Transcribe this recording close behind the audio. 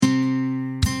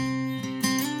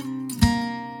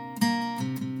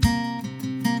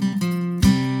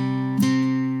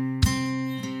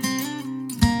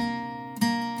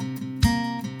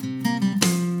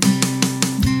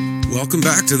Welcome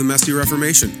back to the Messy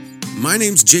Reformation. My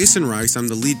name's Jason Ruis. I'm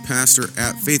the lead pastor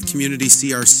at Faith Community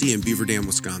CRC in Beaver Dam,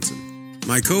 Wisconsin.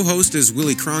 My co-host is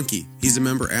Willie Cronky. He's a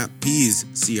member at Pease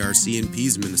CRC in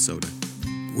Pease, Minnesota.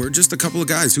 We're just a couple of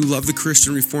guys who love the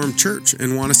Christian Reformed Church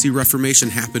and want to see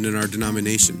Reformation happen in our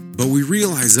denomination. But we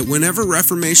realize that whenever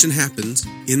Reformation happens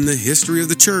in the history of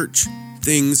the church,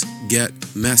 things get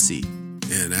messy.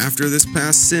 And after this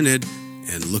past synod,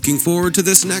 and looking forward to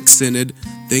this next synod,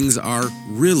 things are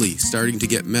really starting to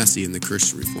get messy in the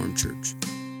Christian Reformed Church.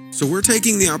 So we're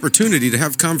taking the opportunity to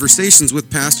have conversations with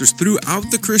pastors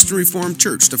throughout the Christian Reformed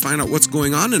Church to find out what's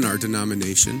going on in our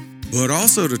denomination, but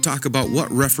also to talk about what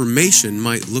Reformation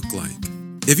might look like.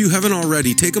 If you haven't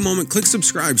already, take a moment, click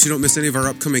subscribe so you don't miss any of our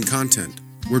upcoming content.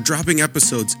 We're dropping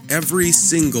episodes every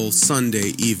single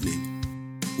Sunday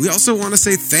evening. We also want to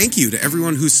say thank you to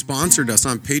everyone who sponsored us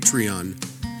on Patreon.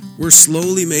 We're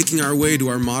slowly making our way to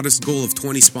our modest goal of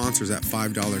 20 sponsors at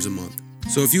 $5 a month.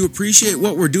 So if you appreciate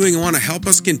what we're doing and want to help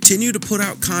us continue to put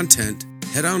out content,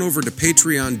 head on over to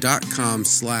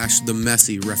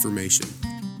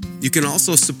patreon.com/themessyreformation. You can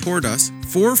also support us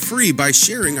for free by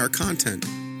sharing our content.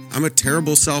 I'm a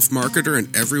terrible self-marketer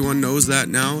and everyone knows that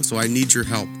now, so I need your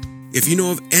help. If you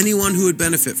know of anyone who would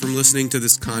benefit from listening to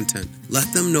this content,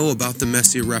 let them know about the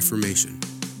Messy Reformation.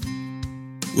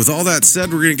 With all that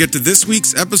said, we're going to get to this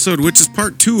week's episode, which is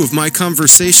part 2 of my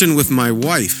conversation with my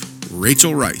wife,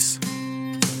 Rachel Rice.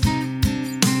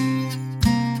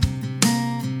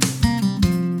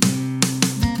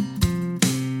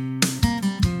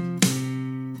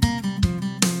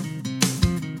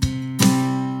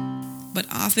 But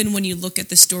often when you look at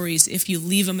the stories, if you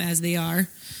leave them as they are,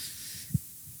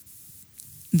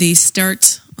 they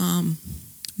start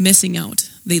missing out.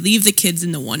 They leave the kids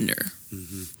in the wonder.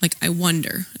 Mm-hmm. Like, I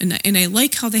wonder. And I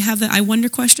like how they have the I wonder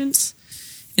questions.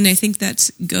 And I think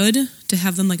that's good to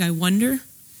have them like, I wonder.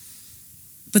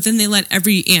 But then they let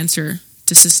every answer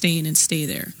to sustain and stay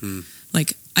there.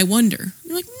 Like, I wonder.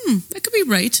 You're like, that could be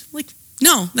right. Like,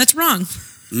 no, that's wrong.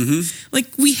 Mm-hmm. Like,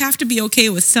 we have to be okay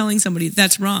with telling somebody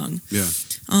that's wrong. Yeah.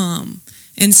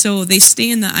 And so they stay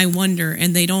in the I wonder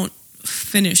and they don't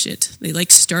finish it. They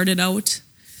like start it out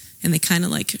and they kind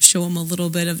of like show them a little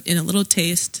bit of, in a little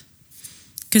taste,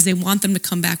 because they want them to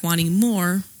come back wanting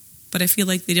more, but I feel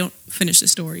like they don't finish the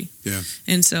story. Yeah.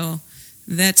 And so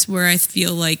that's where I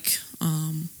feel like,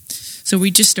 so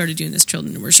we just started doing this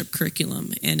children in worship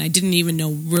curriculum, and I didn't even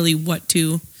know really what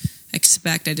to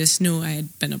expect. I just knew I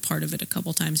had been a part of it a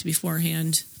couple times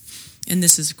beforehand. And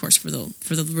this is, of course, for the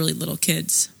really little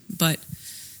kids. But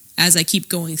as I keep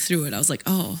going through it, I was like,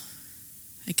 oh,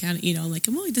 I kind of, like,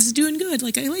 I'm like, this is doing good.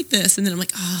 Like, I like this. And then I'm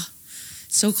like,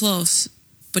 so close,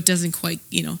 but doesn't quite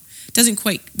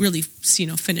really,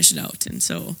 finish it out. And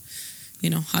so,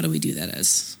 how do we do that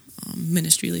as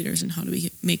ministry leaders, and how do we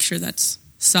make sure that's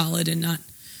solid and not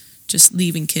just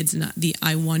leaving kids not the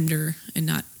I wonder and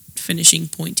not finishing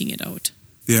pointing it out?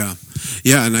 Yeah.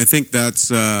 And I think that's,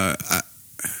 what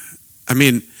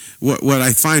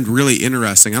I find really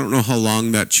interesting, I don't know how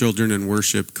long that children in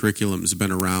worship curriculum has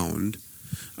been around.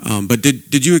 But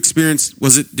did you experience,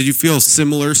 did you feel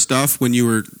similar stuff when you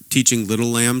were teaching Little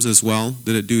Lambs as well?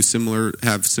 Did it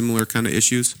have similar kind of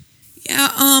issues? Yeah,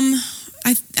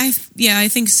 I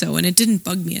think so. And it didn't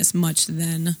bug me as much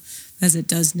then as it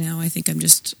does now. I think I'm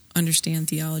just understand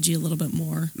theology a little bit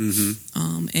more,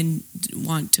 and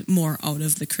want more out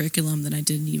of the curriculum than I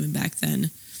did even back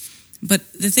then.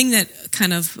 But the thing that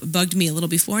kind of bugged me a little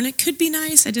before, and it could be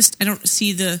nice, I don't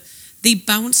see they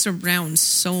bounce around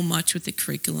so much with the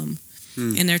curriculum,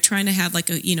 and they're trying to have like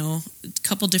a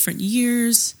couple different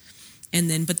years,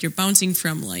 but they're bouncing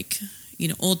from like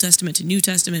Old Testament to New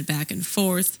Testament back and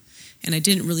forth, and I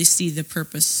didn't really see the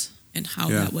purpose and how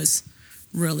that was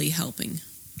really helping.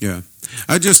 Yeah,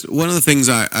 one of the things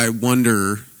I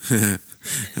wonder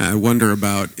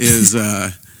about is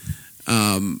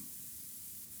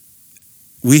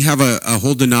we have a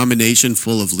whole denomination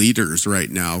full of leaders right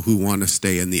now who want to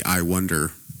stay in the I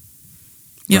wonder,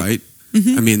 right?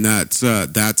 Mm-hmm. I mean, that's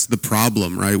the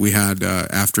problem, right? We had,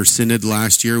 after Synod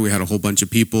last year, we had a whole bunch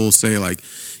of people say, like,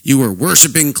 you were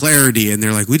worshiping clarity, and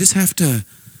they're like, we have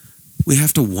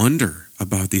to wonder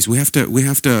about these. We have to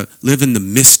live in the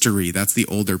mystery. That's the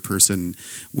older person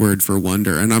word for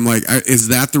wonder. And I'm like, is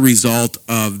that the result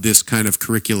of this kind of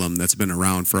curriculum that's been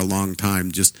around for a long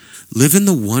time? Just live in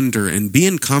the wonder and be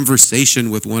in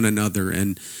conversation with one another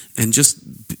and just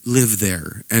live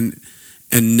there and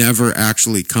never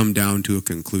actually come down to a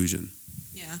conclusion.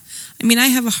 Yeah. I mean, I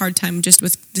have a hard time just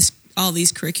with all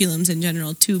these curriculums in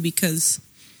general too, because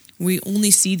we only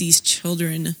see these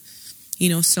children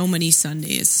so many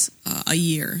Sundays a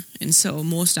year. And so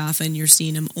most often you're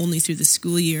seeing them only through the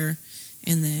school year,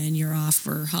 and then you're off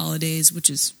for holidays, which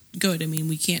is good. I mean,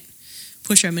 we can't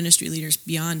push our ministry leaders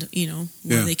beyond,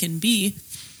 where they can be.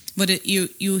 But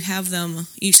you have them,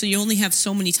 so you only have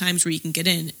so many times where you can get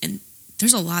in, and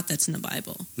there's a lot that's in the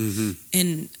Bible. Mm-hmm.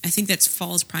 And I think that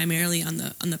falls primarily on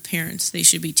the parents. They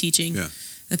should be teaching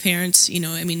the parents,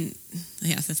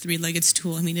 the three-legged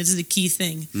stool. I mean, it is a key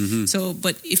thing. Mm-hmm. So,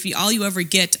 but if all you ever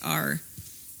get are,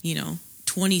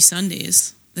 20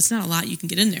 Sundays, that's not a lot you can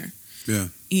get in there. Yeah.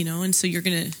 And so you're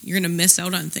gonna miss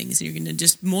out on things. You're gonna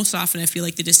just, most often I feel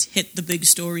like they just hit the big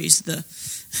stories,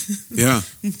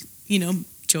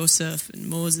 Joseph and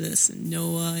Moses and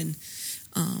Noah, and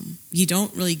you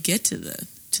don't really get to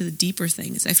the deeper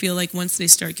things. I feel like once they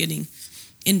start getting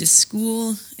into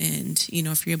school, and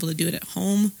if you're able to do it at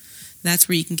home, that's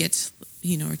where you can get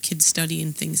our kids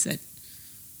studying things that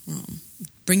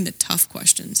bring the tough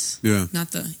questions,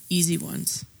 not the easy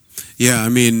ones. Yeah, I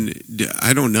mean,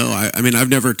 I don't know. I mean, I've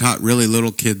never taught really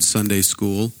little kids Sunday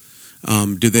school.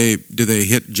 Do they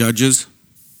hit Judges?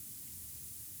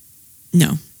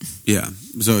 No. Yeah.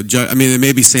 So, I mean, it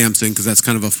may be Samson because that's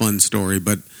kind of a fun story,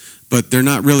 but they're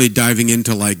not really diving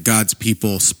into like God's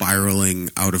people spiraling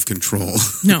out of control.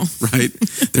 No. Right?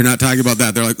 They're not talking about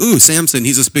that. They're like, ooh, Samson,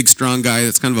 he's a big, strong guy.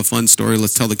 That's kind of a fun story.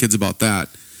 Let's tell the kids about that.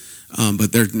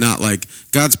 But they're not like,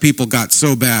 God's people got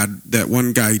so bad that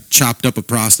one guy chopped up a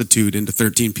prostitute into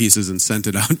 13 pieces and sent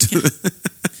it out to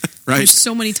right? There's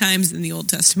so many times in the Old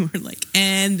Testament where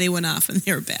and they went off and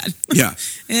they were bad. Yeah.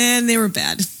 And they were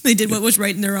bad. They did what was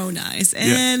right in their own eyes.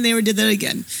 And they did that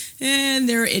again. And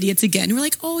they're idiots again. We're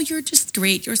like, oh, you're just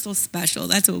great. You're so special.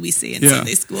 That's what we say in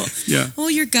Sunday school. Yeah. Oh,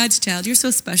 you're God's child. You're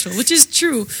so special, which is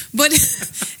true. But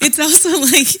it's also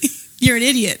like, you're an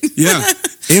idiot. Yeah.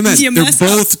 Amen. They're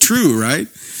both up. True, right?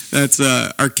 That's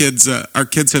our kids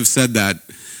have said that.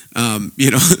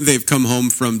 They've come home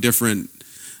from different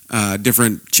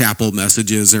chapel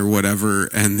messages or whatever,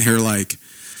 and they're like,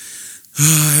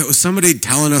 it was somebody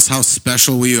telling us how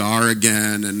special we are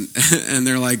again, and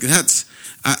they're like,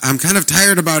 I'm kind of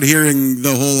tired about hearing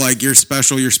the whole like you're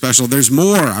special. There's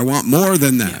more. I want more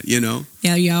than that.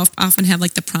 Yeah, you often have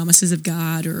like the promises of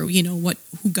God, or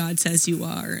who God says you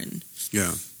are, and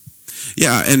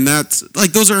yeah, and that's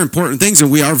like those are important things,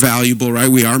 and we are valuable, right?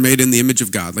 We are made in the image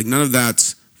of God. Like none of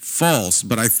that's false,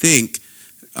 but I think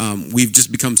we've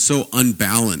just become so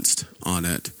unbalanced on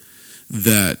it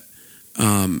that,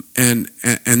 and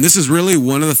this is really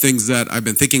one of the things that I've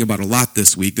been thinking about a lot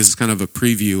this week. This is kind of a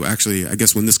preview. Actually, I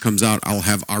guess when this comes out, I'll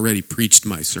have already preached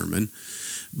my sermon.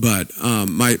 But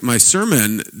my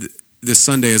sermon this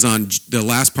Sunday is on the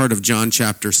last part of John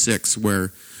chapter 6,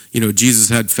 where Jesus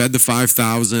had fed the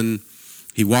 5,000.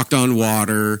 He walked on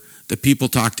water. The people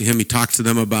talked to him. He talked to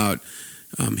them about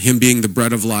him being the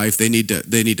bread of life. They need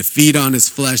to feed on his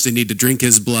flesh. They need to drink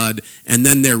his blood. And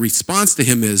then their response to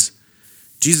him is,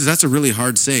 Jesus, that's a really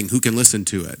hard saying. Who can listen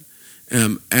to it?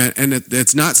 And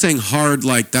it's not saying hard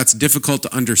like that's difficult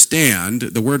to understand.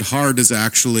 The word hard is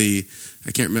actually,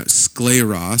 I can't remember,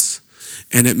 skleros,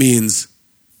 and it means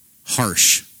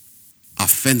harsh,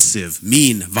 offensive,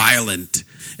 mean, violent.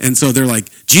 And so they're like,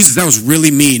 Jesus, that was really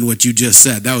mean what you just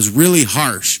said. That was really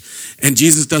harsh. And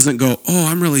Jesus doesn't go, oh,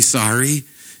 I'm really sorry.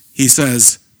 He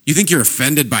says, you think you're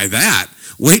offended by that?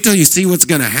 Wait till you see what's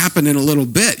going to happen in a little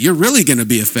bit. You're really going to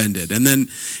be offended. And then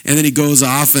he goes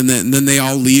off, and then they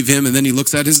all leave him. And then he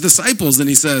looks at his disciples and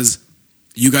he says,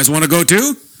 you guys want to go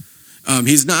too?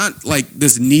 He's not like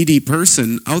this needy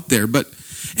person out there. But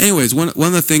anyways, one of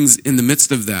the things in the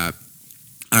midst of that,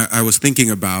 I was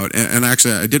thinking about, and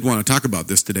actually I did want to talk about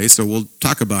this today, so we'll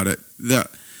talk about it.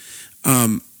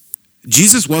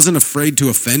 Jesus wasn't afraid to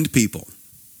offend people.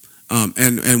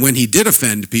 And when he did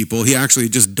offend people, he actually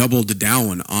just doubled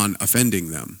down on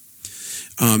offending them.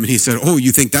 And he said, oh,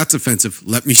 you think that's offensive?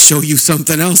 Let me show you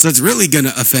something else that's really going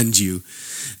to offend you.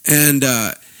 And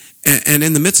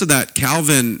in the midst of that,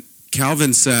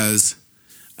 Calvin says,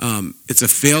 it's a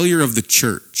failure of the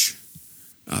church.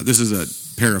 This is a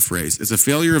paraphrase. It's a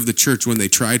failure of the church when they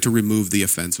try to remove the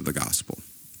offense of the gospel.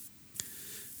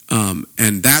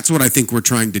 And that's what I think we're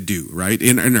trying to do, right?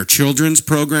 In our children's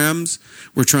programs,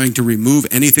 we're trying to remove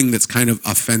anything that's kind of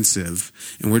offensive,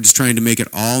 and we're just trying to make it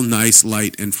all nice,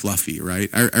 light, and fluffy, right?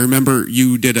 I remember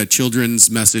you did a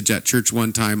children's message at church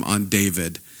one time on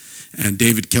David, and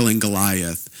David killing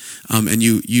Goliath. And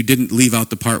you didn't leave out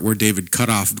the part where David cut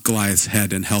off Goliath's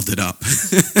head and held it up.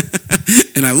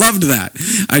 And I loved that.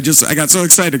 I got so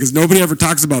excited because nobody ever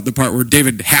talks about the part where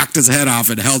David hacked his head off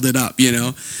and held it up,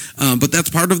 But that's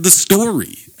part of the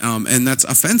story. And that's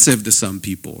offensive to some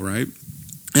people, right?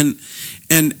 And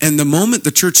the moment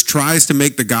the church tries to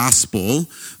make the gospel,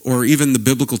 or even the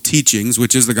biblical teachings,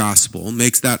 which is the gospel,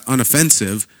 makes that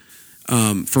unoffensive,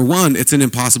 for one, it's an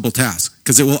impossible task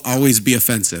because it will always be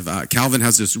offensive. Calvin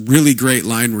has this really great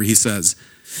line where he says,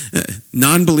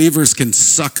 non-believers can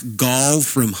suck gall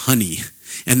from honey,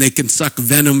 and they can suck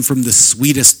venom from the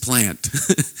sweetest plant.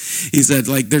 He said,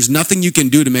 like, there's nothing you can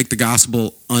do to make the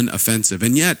gospel unoffensive.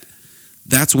 And yet,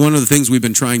 that's one of the things we've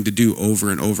been trying to do over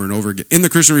and over and over again. In the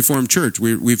Christian Reformed Church,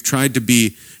 we've tried to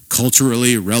be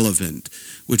culturally relevant,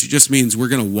 which just means we're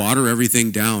going to water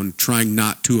everything down, trying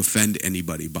not to offend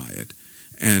anybody by it.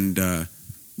 And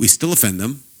we still offend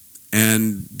them,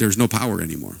 and there's no power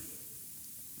anymore.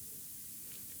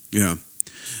 Yeah.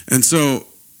 And so,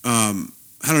 I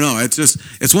don't know,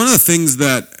 it's one of the things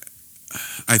that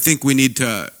I think we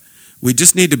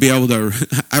just need to be able to,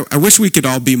 I wish we could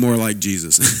all be more like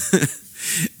Jesus.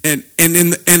 and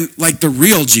like the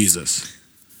real Jesus,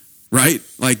 right?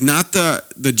 Like not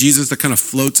the Jesus that kind of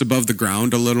floats above the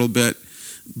ground a little bit,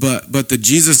 but the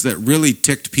Jesus that really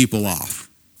ticked people off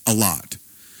a lot.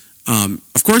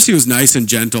 Of course, he was nice and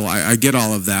gentle. I get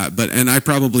all of that, and I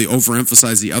probably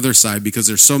overemphasize the other side because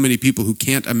there's so many people who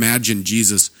can't imagine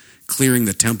Jesus clearing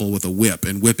the temple with a whip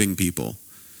and whipping people.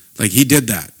 Like he did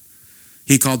that.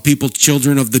 He called people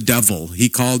children of the devil. He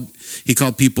called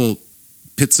people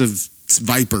pits of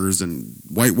vipers and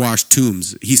whitewashed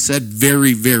tombs. He said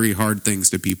very, very hard things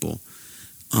to people,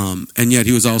 and yet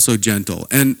he was also gentle.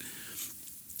 And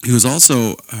he was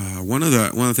also one of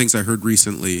the things I heard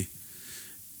recently.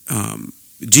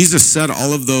 Jesus said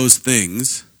all of those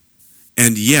things,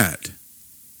 and yet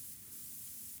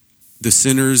the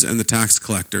sinners and the tax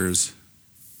collectors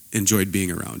enjoyed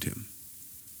being around him.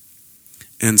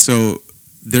 And so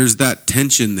there's that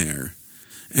tension there.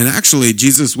 And actually,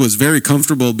 Jesus was very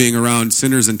comfortable being around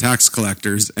sinners and tax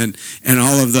collectors, and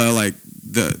all of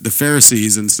the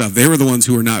Pharisees and stuff. They were the ones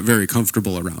who were not very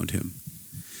comfortable around him,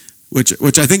 which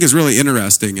I think is really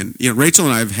interesting. And Rachel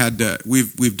and I have had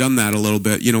we've done that a little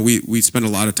bit. We spend a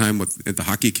lot of time at the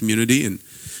hockey community,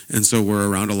 and so we're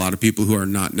around a lot of people who are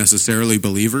not necessarily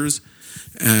believers,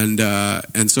 and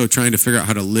so trying to figure out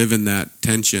how to live in that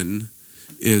tension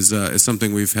is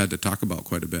something we've had to talk about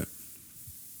quite a bit.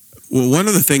 Well, one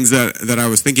of the things that I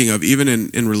was thinking of, even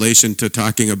in relation to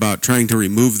talking about trying to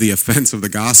remove the offense of the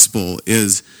gospel,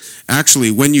 is actually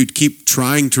when you keep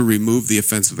trying to remove the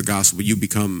offense of the gospel, you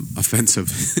become offensive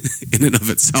in and of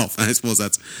itself. And I suppose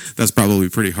that's probably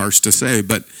pretty harsh to say,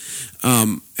 but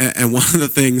and one of the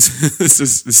things this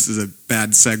is a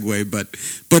bad segue,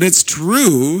 but it's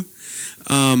true.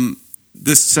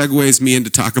 This segues me into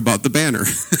talk about the banner,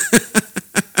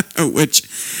 which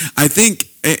I think,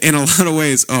 in a lot of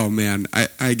ways, oh man,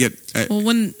 I get. Well,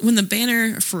 when the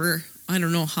banner for I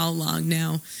don't know how long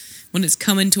now, when it's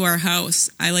coming to our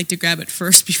house, I like to grab it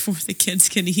first before the kids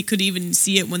could even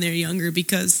see it when they're younger,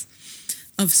 because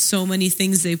of so many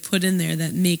things they put in there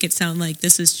that make it sound like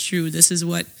this is true. This is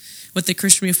what the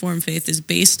Christian Reformed faith is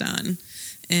based on.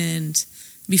 And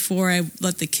before I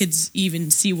let the kids even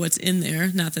see what's in there,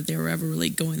 not that they were ever really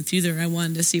going through there, I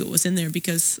wanted to see what was in there,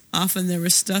 because often there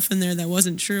was stuff in there that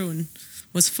wasn't true and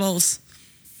was false.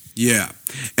 Yeah.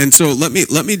 And so let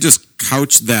me just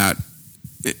couch that,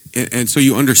 and so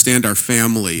you understand our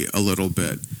family a little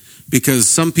bit, because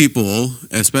some people,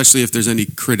 especially if there's any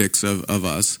critics of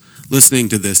us listening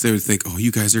to this, they would think, oh,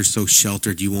 you guys are so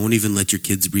sheltered, you won't even let your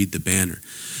kids read the banner.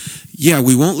 Yeah,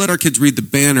 we won't let our kids read the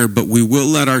banner, but we will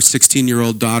let our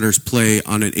 16-year-old daughters play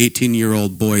on an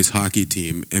 18-year-old boys hockey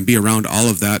team and be around all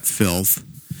of that filth.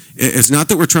 It's not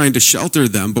that we're trying to shelter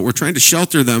them, but we're trying to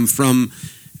shelter them from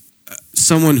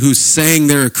someone who's saying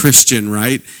they're a Christian,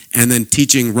 right, and then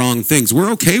teaching wrong things.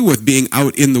 We're okay with being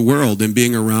out in the world and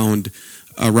being around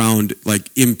like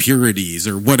impurities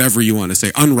or whatever you want to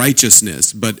say,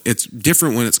 unrighteousness, but it's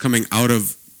different when it's coming out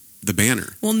of the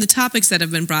banner. Well, and the topics that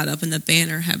have been brought up in the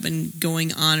banner have been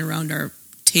going on around our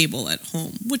table at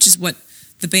home, which is what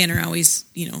the banner always,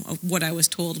 what I was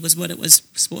told was what it was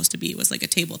supposed to be. It was like a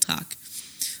table talk.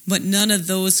 But none of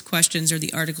those questions or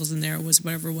the articles in there was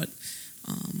what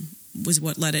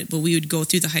led it. But we would go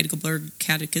through the Heidelberg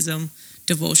Catechism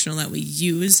devotional that we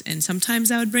use, and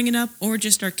sometimes I would bring it up, or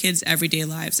just our kids' everyday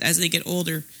lives. As they get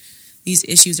older, these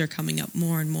issues are coming up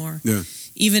more and more. Yeah.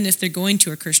 Even if they're going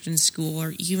to a Christian school,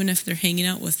 or even if they're hanging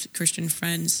out with Christian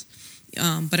friends.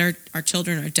 But our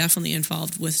children are definitely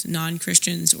involved with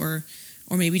non-Christians, or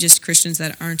maybe just Christians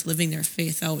that aren't living their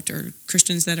faith out, or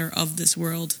Christians that are of this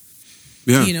world.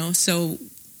 Yeah. So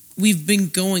we've been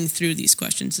going through these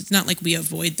questions. It's not like we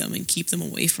avoid them and keep them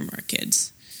away from our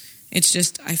kids. It's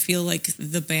just, I feel like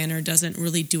the banner doesn't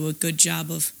really do a good job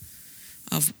of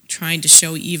of trying to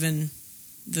show even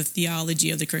the theology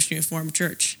of the Christian Reformed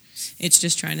Church. It's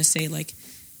just trying to say, like,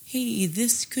 hey,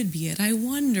 this could be it. I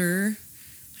wonder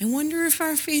if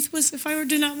our faith was, if our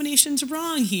denomination's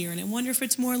wrong here, and I wonder if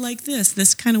it's more like this.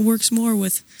 This kind of works more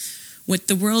with what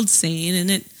the world's saying, and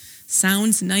it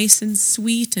sounds nice and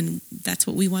sweet, and that's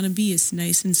what we want to be, is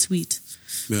nice and sweet.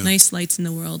 Yeah. Nice lights in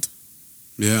the world.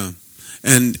 Yeah.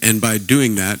 And by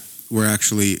doing that, we're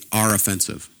actually are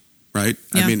offensive, right?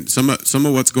 Yeah. I mean, some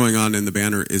of what's going on in the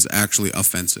banner is actually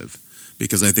offensive,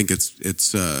 because I think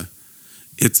it's I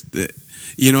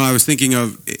was thinking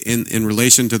of in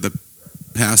relation to the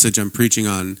passage I'm preaching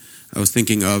on, I was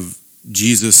thinking of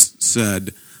Jesus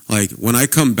said, like, when I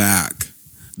come back,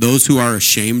 those who are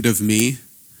ashamed of me,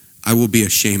 I will be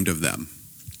ashamed of them.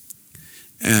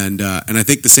 And I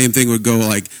think the same thing would go,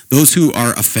 like, those who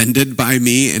are offended by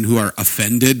me and who are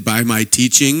offended by my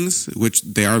teachings, which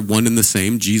they are one and the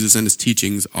same. Jesus and his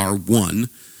teachings are one.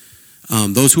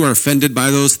 Those who are offended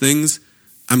by those things,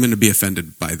 I'm going to be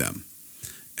offended by them.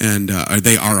 And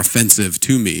they are offensive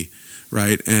to me,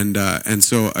 right? And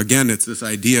so, again, it's this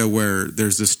idea where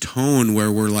there's this tone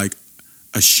where we're, like,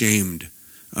 ashamed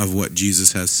of what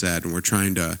Jesus has said, and we're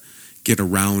trying to get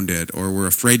around it, or we're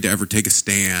afraid to ever take a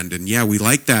stand. And yeah, we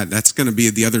like that. That's going to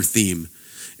be the other theme,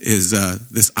 is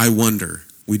this I wonder.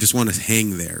 We just want to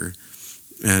hang there.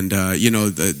 And,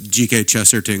 the G.K.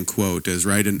 Chesterton quote is,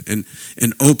 right, an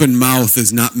open mouth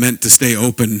is not meant to stay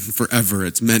open forever.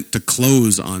 It's meant to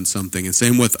close on something. And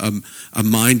same with a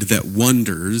mind that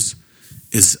wonders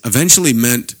is eventually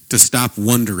meant to stop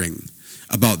wondering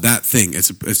about that thing.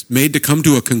 It's made to come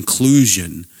to a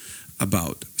conclusion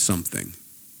about something.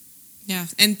 Yeah,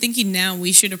 and thinking now,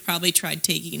 we should have probably tried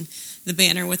taking the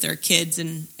banner with our kids,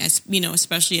 and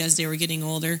especially as they were getting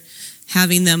older,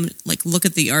 having them like look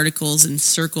at the articles and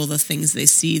circle the things they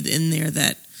see in there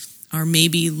that are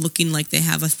maybe looking like they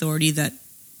have authority that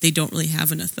they don't really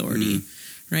have an authority,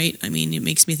 right? I mean, it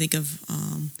makes me think of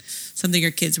something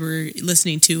our kids were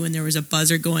listening to, and there was a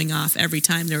buzzer going off every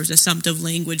time there was assumptive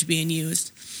language being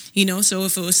used. So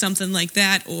if it was something like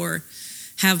that, or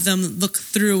have them look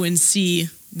through and see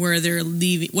where they're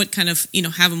leaving, what kind of,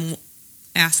 have them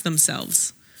ask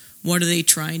themselves, what are they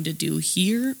trying to do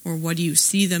here, or what do you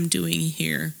see them doing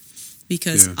here?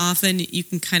 Because often you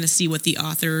can kind of see what the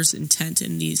author's intent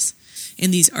in these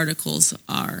articles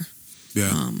are.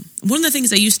 Yeah. One of the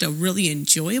things I used to really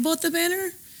enjoy about the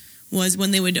banner was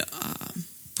when they would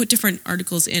put different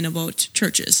articles in about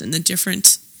churches and the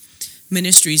different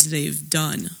ministries they've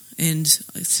done. And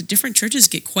so different churches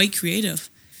get quite creative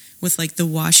with, like, the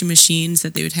washing machines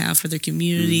that they would have for their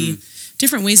community,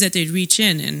 different ways that they'd reach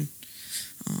in. And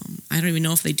I don't even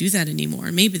know if they do that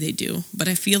anymore. Maybe they do. But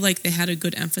I feel like they had a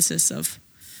good emphasis of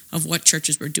what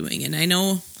churches were doing. And I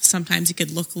know sometimes it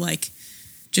could look like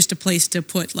just a place to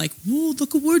put, like, whoa,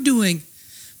 look what we're doing.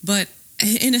 But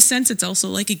in a sense, it's also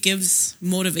like it gives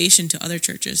motivation to other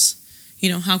churches.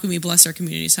 How can we bless our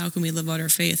communities? How can we live out our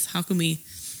faith? How can we,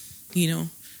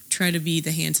 try to be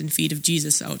the hands and feet of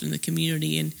Jesus out in the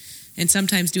community, and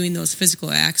sometimes doing those physical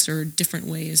acts or different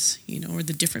ways, or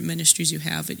the different ministries you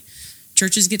have.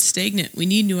 Churches get stagnant. We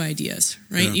need new ideas,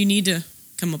 right? Yeah. You need to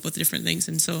come up with different things.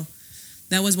 And so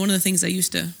that was one of the things I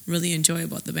used to really enjoy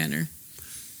about the banner.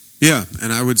 Yeah,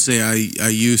 and I would say I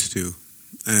used to.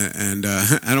 And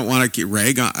I don't want to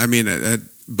rag on,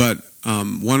 but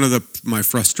one of my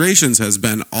frustrations has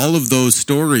been all of those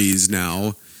stories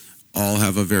now all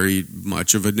have a very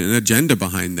much of an agenda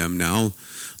behind them now.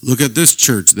 Look at this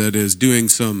church that is doing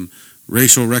some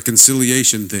racial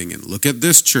reconciliation thing, and look at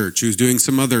this church who's doing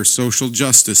some other social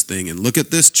justice thing, and look at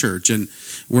this church. And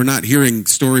we're not hearing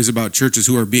stories about churches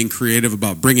who are being creative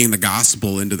about bringing the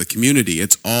gospel into the community.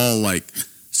 It's all like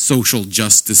social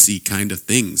justice-y kind of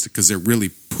things, because they're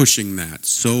really pushing that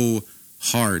so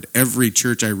hard. Every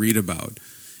church I read about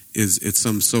it's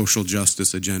some social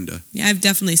justice agenda. Yeah, I've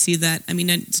definitely seen that. I mean,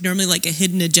 it's normally like a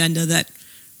hidden agenda that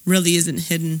really isn't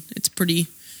hidden. It's pretty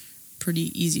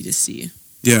easy to see.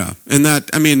 Yeah, and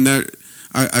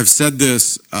I've said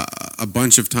this a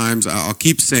bunch of times. I'll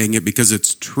keep saying it because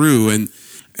it's true, and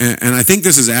I think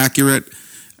this is accurate.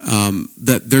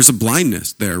 That there's a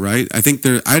blindness there, right? I think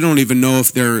I don't even know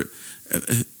if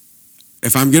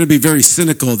I'm going to be very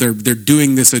cynical, they're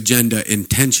doing this agenda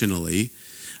intentionally.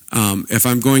 If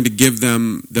I'm going to give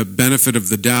them the benefit of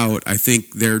the doubt, I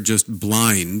think they're just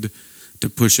blind to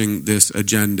pushing this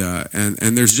agenda.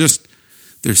 And there's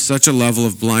such a level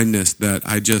of blindness that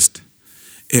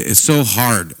it's so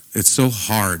hard. It's so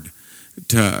hard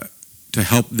to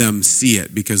help them see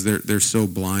it because they're so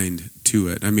blind to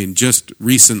it. I mean, just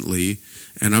recently,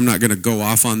 and I'm not going to go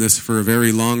off on this for a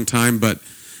very long time, but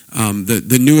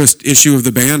The newest issue of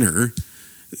the Banner,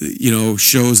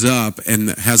 shows up and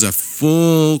has a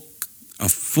full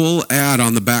ad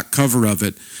on the back cover of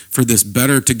it for this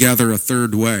Better Together a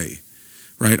Third Way,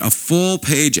 right? A full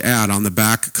page ad on the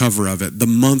back cover of it the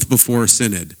month before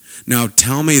Synod. Now,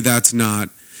 tell me that's not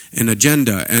an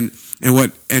agenda. And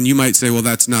you might say, well,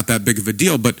 that's not that big of a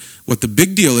deal. But what the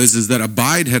big deal is that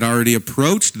Abide had already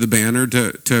approached the Banner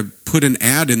to put an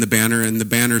ad in the Banner, and the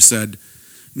Banner said,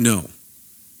 no,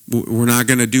 we're not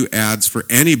going to do ads for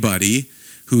anybody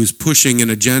who's pushing an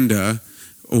agenda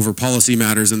over policy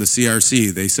matters in the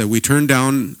CRC. They said, we turn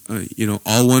down,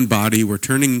 all one body. We're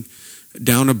turning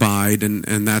down Abide,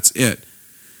 and that's it.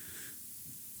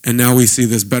 And now we see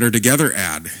this Better Together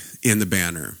ad in the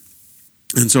Banner.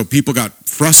 And so people got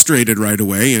frustrated right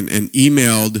away and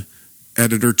emailed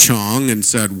Editor Chong and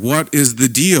said, what is the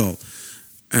deal?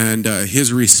 And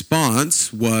his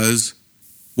response was,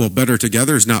 well, Better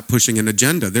Together is not pushing an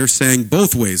agenda. They're saying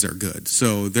both ways are good.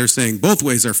 So they're saying both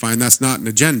ways are fine. That's not an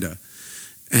agenda.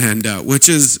 And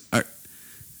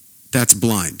that's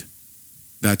blind.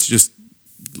 Let's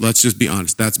just be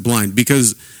honest. That's blind,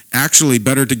 because actually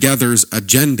Better Together's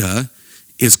agenda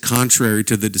is contrary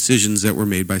to the decisions that were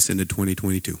made by Synod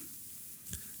 2022.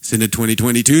 Synod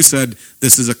 2022 said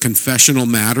this is a confessional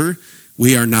matter.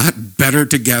 We are not better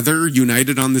together,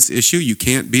 united on this issue. You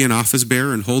can't be an office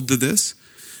bearer and hold to this.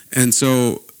 And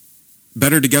so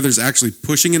Better Together is actually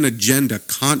pushing an agenda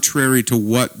contrary to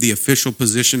what the official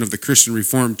position of the Christian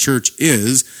Reformed Church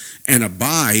is, and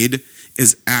Abide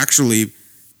is actually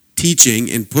teaching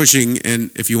and pushing,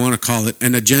 and if you want to call it,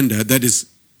 an agenda that is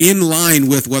in line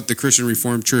with what the Christian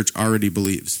Reformed Church already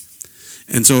believes.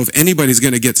 And so if anybody's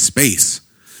going to get space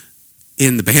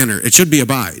in the Banner, it should be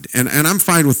Abide. And I'm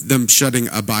fine with them shutting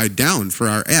Abide down for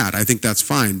our ad. I think that's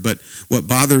fine. But what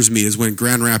bothers me is when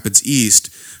Grand Rapids East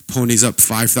ponies up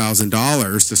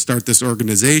 $5,000 to start this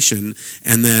organization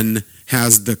and then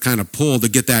has the kind of pull to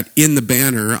get that in the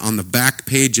Banner on the back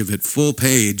page of it, full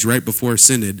page, right before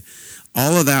Synod.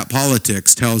 All of that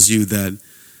politics tells you that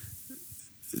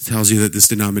this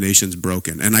denomination's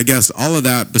broken. And I guess all of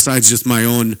that, besides just my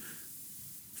own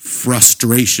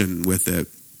frustration with it,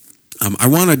 I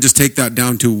want to just take that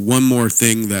down to one more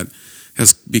thing that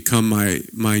has become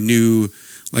my new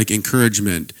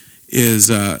encouragement is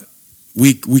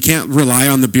we can't rely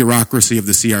on the bureaucracy of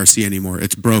the CRC anymore.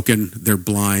 It's broken. They're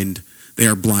blind. They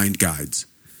are blind guides.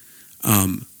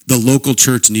 The local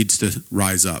church needs to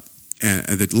rise up. And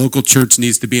the local church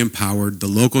needs to be empowered. The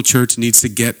local church needs to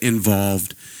get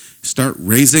involved. Start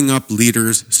raising up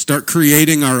leaders. Start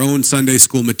creating our own Sunday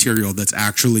school material that's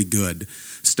actually good.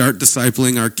 Start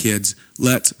discipling our kids.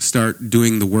 Let's start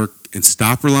doing the work and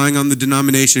stop relying on the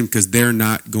denomination, because they're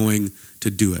not going to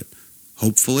do it.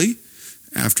 Hopefully,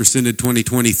 after Synod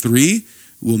 2023,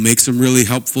 we'll make some really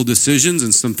helpful decisions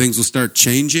and some things will start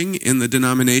changing in the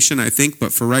denomination, I think.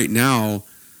 But for right now,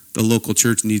 the local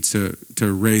church needs to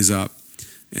raise up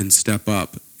and step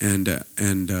up and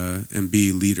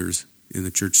be leaders in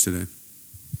the church today.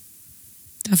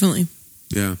 Definitely.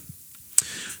 Yeah.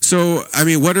 So, I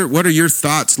mean, what are your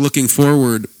thoughts looking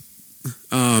forward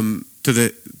to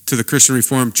the Christian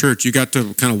Reformed Church? You got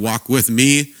to kind of walk with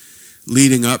me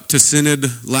leading up to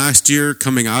Synod last year,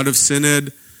 coming out of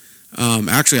Synod.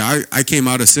 Actually, I came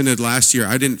out of Synod last year.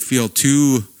 I didn't feel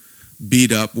too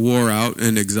beat up, wore out,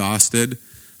 and exhausted.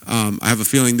 I have a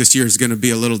feeling this year is going to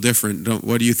be a little different.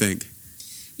 What do you think?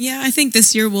 Yeah, I think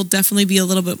this year will definitely be a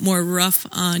little bit more rough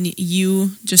on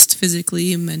you, just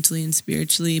physically, mentally, and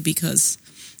spiritually, because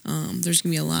there's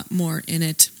going to be a lot more in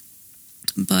it.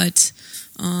 But,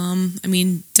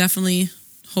 definitely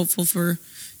hopeful for,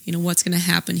 what's going to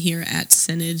happen here at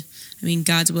Synod. I mean,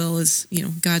 God's will is,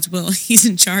 God's will. He's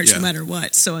in charge no matter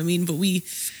what. So, but we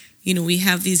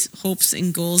have these hopes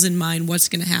and goals in mind, what's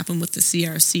going to happen with the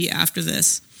CRC after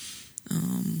this.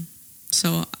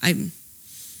 So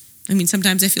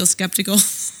sometimes I feel skeptical.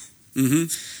 Mm-hmm.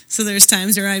 So there's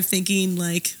times where I'm thinking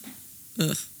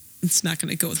it's not going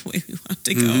to go the way we want it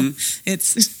to go. Mm-hmm.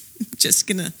 It's just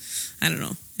going to, I don't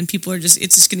know. And people it's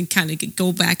just going to kind of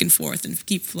go back and forth and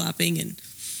keep flopping.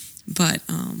 But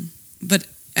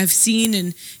I've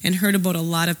seen and heard about a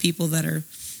lot of people that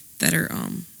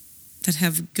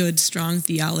have good, strong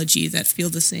theology that feel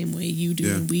the same way you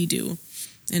do and we do.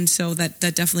 And so that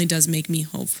definitely does make me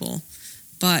hopeful.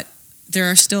 But there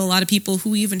are still a lot of people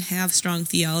who even have strong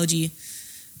theology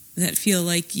that feel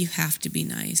like you have to be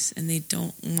nice, and they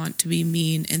don't want to be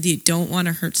mean, and they don't want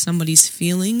to hurt somebody's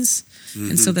feelings.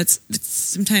 Mm-hmm. And so that's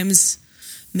sometimes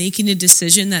making a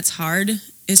decision that's hard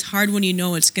is hard when you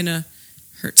know it's going to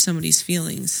hurt somebody's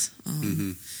feelings.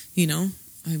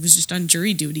 I was just on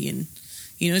jury duty, and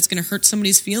It's going to hurt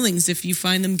somebody's feelings if you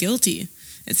find them guilty.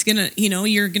 It's going to,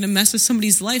 you're going to mess with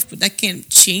somebody's life, but that can't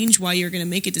change why you're going to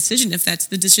make a decision if that's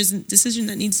the decision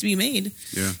that needs to be made.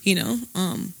 Yeah.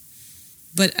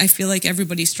 But I feel like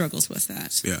everybody struggles with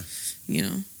that. Yeah.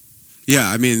 Yeah,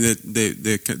 I mean,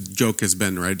 the joke has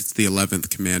been, right, it's the 11th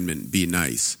commandment, be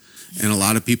nice. And a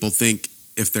lot of people think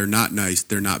if they're not nice,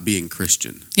 they're not being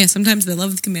Christian. Yeah, sometimes the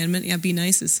 11th commandment, be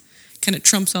nice, is kind of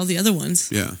trumps all the other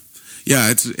ones. Yeah.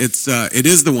 Yeah, it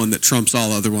is the one that trumps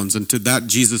all other ones. And to that,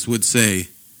 Jesus would say,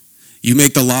 you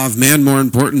make the law of man more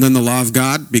important than the law of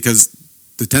God, because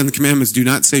the 10 commandments do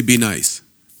not say be nice.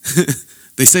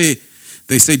 They say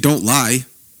don't lie.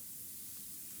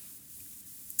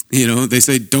 They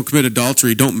say don't commit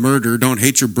adultery, don't murder, don't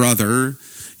hate your brother,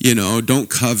 don't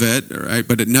covet, right?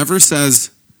 But it never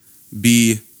says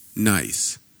be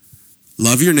nice.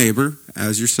 Love your neighbor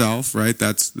as yourself, right?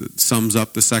 That sums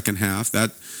up the second half.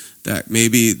 That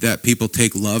maybe that people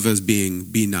take love as being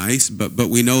be nice, but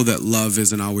we know that love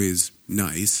isn't always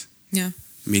nice. Yeah.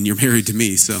 I mean, you're married to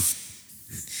me, so.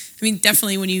 I mean,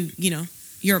 definitely when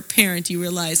you're a parent, you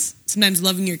realize sometimes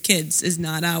loving your kids is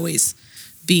not always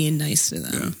being nice to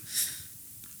them.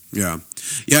 Yeah.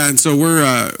 And so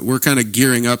we're kind of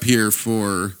gearing up here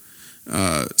for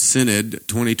Synod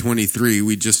 2023.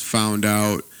 We just found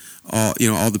out all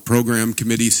the program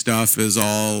committee stuff is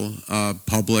all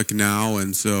public now,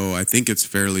 and so I think it's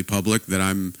fairly public that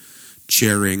I'm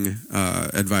chairing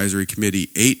Advisory Committee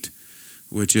 8,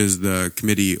 which is the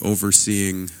committee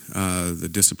overseeing the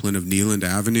discipline of Neeland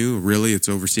Avenue. Really, it's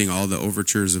overseeing all the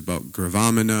overtures about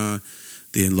Gravamina,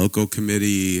 the In Loco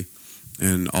Committee,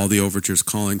 and all the overtures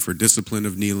calling for discipline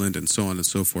of Neeland, and so on and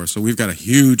so forth. So we've got a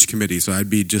huge committee, so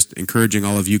I'd be just encouraging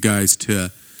all of you guys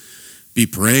to be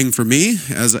praying for me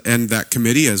and that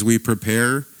committee as we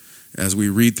prepare, as we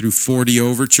read through 40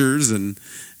 overtures and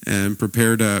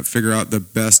prepare to figure out the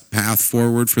best path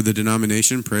forward for the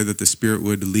denomination. Pray that the Spirit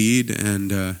would lead.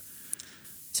 And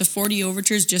so 40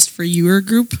 overtures just for your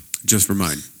group? Just for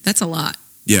mine. That's a lot.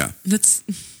 Yeah.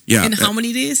 In how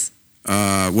many days?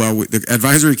 The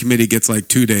advisory committee gets like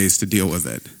 2 days to deal with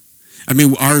it. I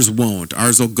mean, ours won't.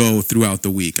 Ours will go throughout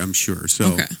the week, I'm sure.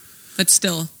 So, okay. But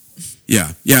still.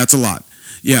 Yeah, it's a lot.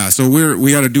 Yeah, so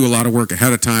we got to do a lot of work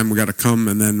ahead of time. We got to come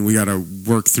and then we got to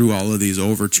work through all of these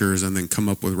overtures and then come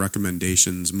up with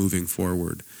recommendations moving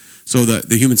forward. So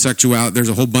the human sexuality, there's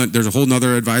a whole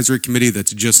nother advisory committee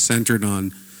that's just centered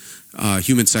on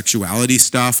human sexuality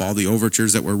stuff, all the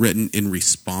overtures that were written in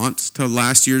response to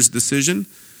last year's decision.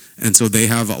 And so they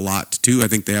have a lot too. I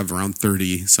think they have around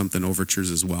 30 something overtures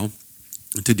as well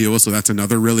to deal with. So that's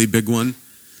another really big one.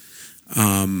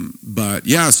 But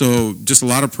yeah, so just a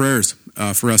lot of prayers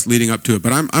for us leading up to it.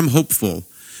 But I'm hopeful.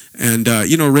 And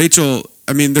Rachel,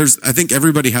 I mean, I think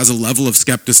everybody has a level of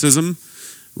skepticism,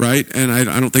 right? And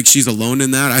I don't think she's alone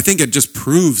in that. I think it just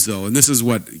proves, though, and this is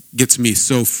what gets me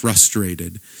so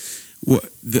frustrated.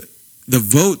 The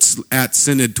votes at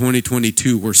Synod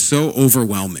 2022 were so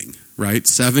overwhelming, right?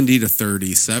 70 to 30,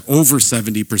 over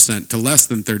 70% to less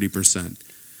than 30%.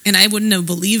 And I wouldn't have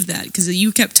believed that because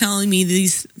you kept telling me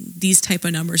these type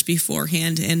of numbers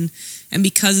beforehand, and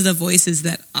because of the voices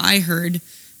that I heard,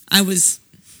 I was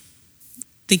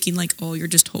thinking like, oh, you're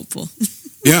just hopeful.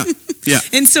 Yeah.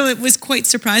 And so it was quite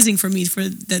surprising for me for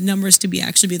the numbers to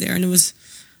actually be there, and it was,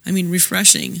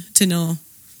 refreshing to know.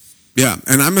 Yeah,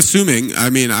 and I'm assuming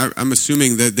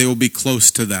that they will be close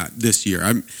to that this year.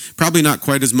 I'm probably not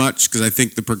quite as much because I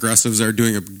think the progressives are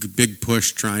doing a big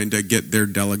push trying to get their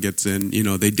delegates in.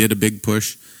 They did a big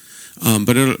push,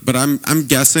 but I'm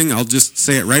guessing. I'll just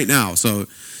say it right now so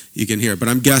you can hear. But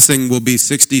I'm guessing we'll be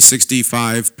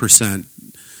 65%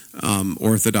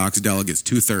 Orthodox delegates,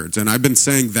 2/3, and I've been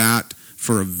saying that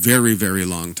for a very, very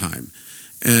long time.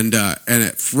 And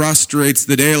it frustrates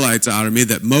the daylights out of me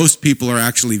that most people are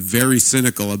actually very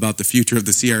cynical about the future of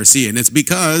the CRC. And it's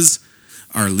because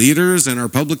our leaders and our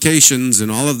publications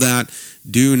and all of that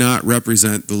do not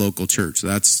represent the local church.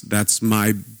 That's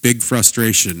my big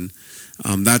frustration.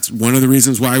 That's one of the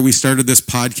reasons why we started this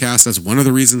podcast. That's one of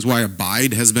the reasons why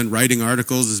Abide has been writing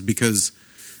articles, is because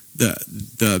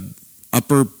the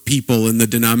upper people in the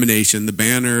denomination, the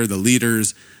banner, the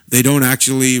leaders, they don't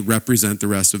actually represent the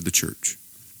rest of the church.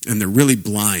 And they're really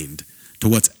blind to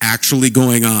what's actually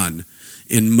going on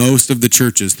in most of the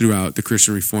churches throughout the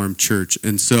Christian Reformed Church.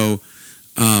 And so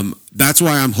that's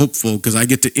why I'm hopeful, because I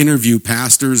get to interview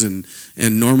pastors and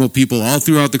normal people all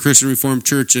throughout the Christian Reformed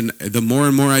Church. And the more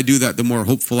and more I do that, the more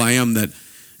hopeful I am that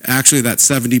actually that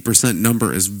 70%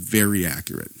 number is very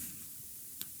accurate.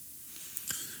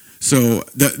 So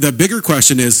the bigger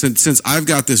question is, since I've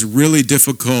got this really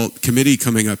difficult committee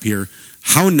coming up here,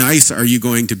 how nice are you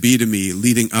going to be to me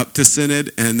leading up to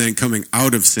Synod and then coming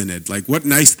out of Synod? Like, what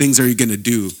nice things are you going to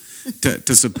do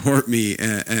to support me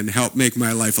and help make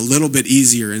my life a little bit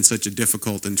easier in such a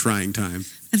difficult and trying time?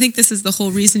 I think this is the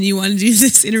whole reason you want to do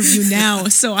this interview now,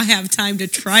 so I have time to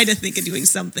try to think of doing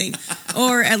something.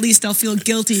 Or at least I'll feel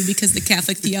guilty because the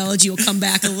Catholic theology will come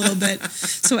back a little bit.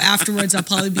 So afterwards, I'll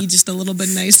probably be just a little bit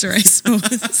nicer, I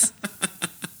suppose.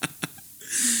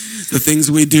 The things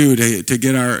we do to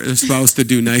get our spouse to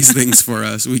do nice things for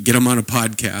us, we get them on a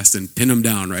podcast and pin them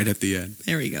down right at the end.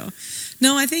 There we go.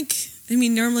 No, I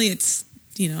mean, normally it's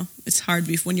hard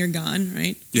when you're gone,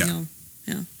 right? Yeah.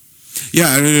 Yeah. Yeah,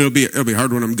 I mean, it'll be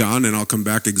hard when I'm gone, and I'll come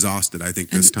back exhausted, I think,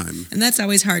 this time. And that's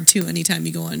always hard, too, anytime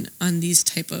you go on these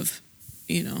type of,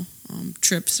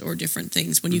 trips or different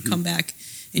things. When you come back,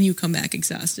 and you come back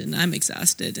exhausted, and I'm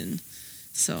exhausted, and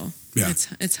so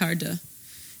it's hard to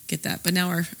get that. But now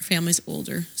our family's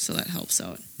older, so that helps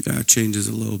out. Yeah, it changes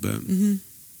a little bit. Mm-hmm.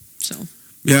 So.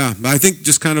 Yeah, I think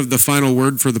just kind of the final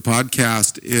word for the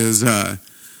podcast is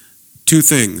two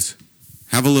things.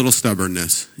 Have a little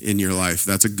stubbornness in your life.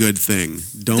 That's a good thing.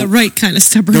 The right kind of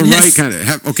stubbornness. The right kind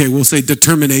of. Okay, we'll say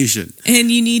determination. And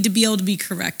you need to be able to be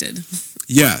corrected.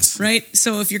 Yes. Right?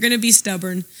 So if you're going to be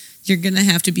stubborn, you're going to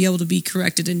have to be able to be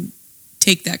corrected and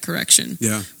take that correction.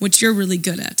 Yeah. Which you're really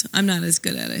good at. I'm not as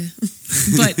good at it.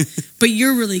 but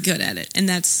you're really good at it. And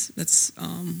that's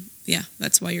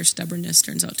why your stubbornness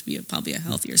turns out to be probably a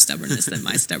healthier stubbornness than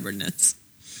my stubbornness.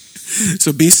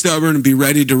 So be stubborn and be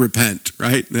ready to repent,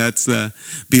 right? That's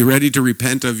be ready to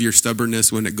repent of your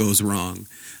stubbornness when it goes wrong.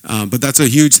 But that's a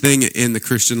huge thing in the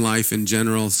Christian life in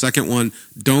general. Second one,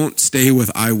 don't stay with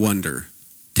I wonder.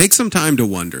 Take some time to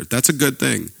wonder. That's a good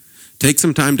thing. Take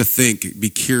some time to think, be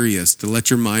curious, to let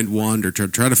your mind wander, to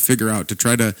try to figure out, to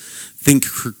try to think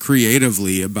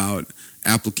creatively about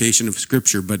application of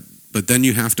Scripture. But then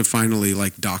you have to finally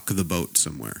dock the boat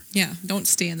somewhere. Yeah, don't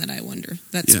stay in that I wonder.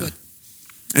 That's what.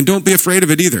 And don't be afraid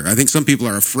of it either. I think some people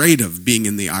are afraid of being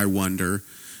in the I wonder.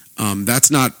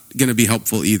 That's not going to be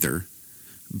helpful either.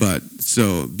 But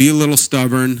so be a little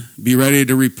stubborn. Be ready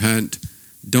to repent.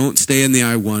 Don't stay in the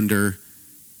I wonder.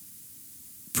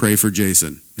 Pray for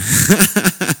Jason.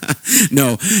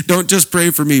 No, don't just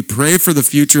pray for me. Pray for the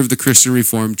future of the Christian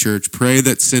Reformed Church. Pray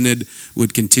that Synod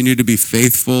would continue to be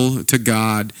faithful to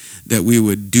God, that we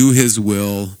would do His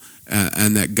will,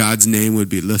 and that God's name would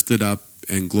be lifted up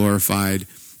and glorified,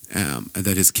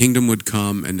 that His kingdom would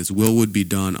come and His will would be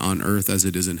done on earth as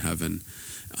it is in heaven,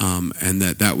 and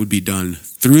that would be done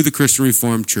through the Christian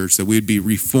Reformed Church, that we'd be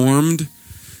reformed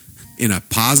in a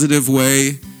positive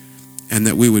way, and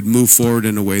that we would move forward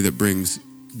in a way that brings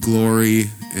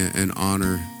glory and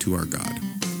honor to our God.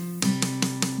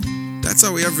 That's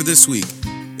all we have for this week.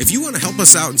 If you want to help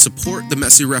us out and support the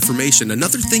Messy Reformation,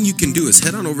 another thing you can do is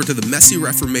head on over to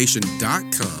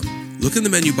themessyreformation.com. Look in the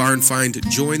menu bar and find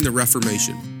Join the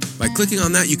Reformation. By clicking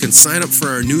on that, you can sign up for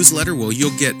our newsletter where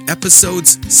you'll get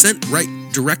episodes sent right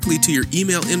directly to your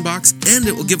email inbox, and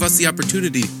it will give us the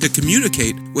opportunity to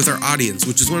communicate with our audience,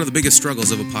 which is one of the biggest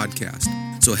struggles of a podcast.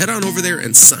 So head on over there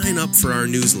and sign up for our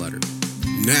newsletter.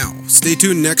 Now, stay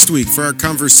tuned next week for our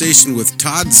conversation with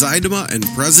Todd Zeidema and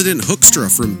President Hoekstra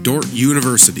from Dordt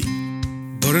University.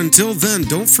 But until then,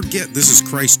 don't forget this is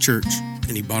Christ Church,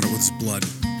 and He bought it with His blood.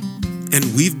 And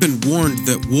we've been warned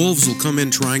that wolves will come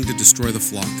in trying to destroy the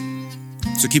flock.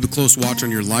 So keep a close watch on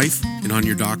your life and on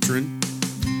your doctrine.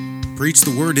 Preach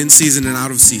the word in season and out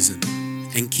of season.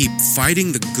 And keep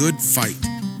fighting the good fight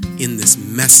in this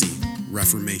messy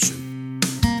Reformation.